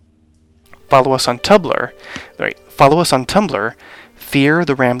 Follow us on Tumblr,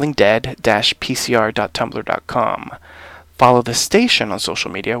 feartheramblingdead-pcr.tumblr.com. Follow the station on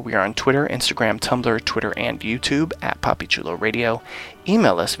social media. We are on Twitter, Instagram, Tumblr, Twitter, and YouTube at Papi Chulo Radio.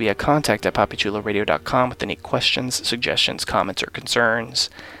 Email us via contact@papichuloradio.com with any questions, suggestions, comments, or concerns.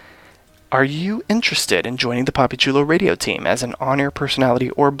 Are you interested in joining the Papi Chulo radio team as an on-air personality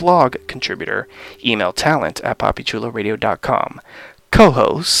or blog contributor? Email talent@papichuloradio.com.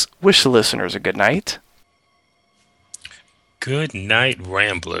 Co-hosts, wish the listeners a good night. Good night,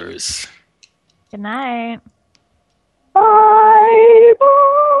 Ramblers. Good night. Bye.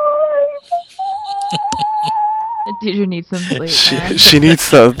 The teacher needs some sleep. She needs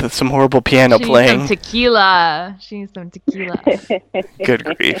some horrible piano playing. She needs some tequila. Good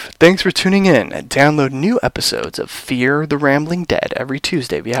grief. Thanks for tuning in. Download new episodes of Fear the Rambling Dead every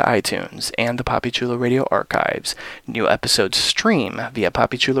Tuesday via iTunes and the Papi Chulo Radio archives. New episodes stream via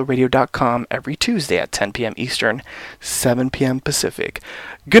papichuloradio.com every Tuesday at 10 p.m. Eastern, 7 p.m. Pacific.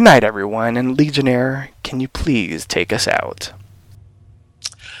 Good night, everyone, and Legionnaire, can you please take us out?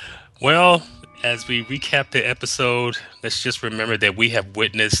 Well, as we recap the episode, let's just remember that we have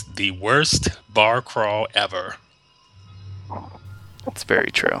witnessed the worst bar crawl ever. That's very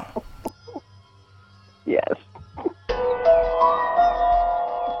true. Yes.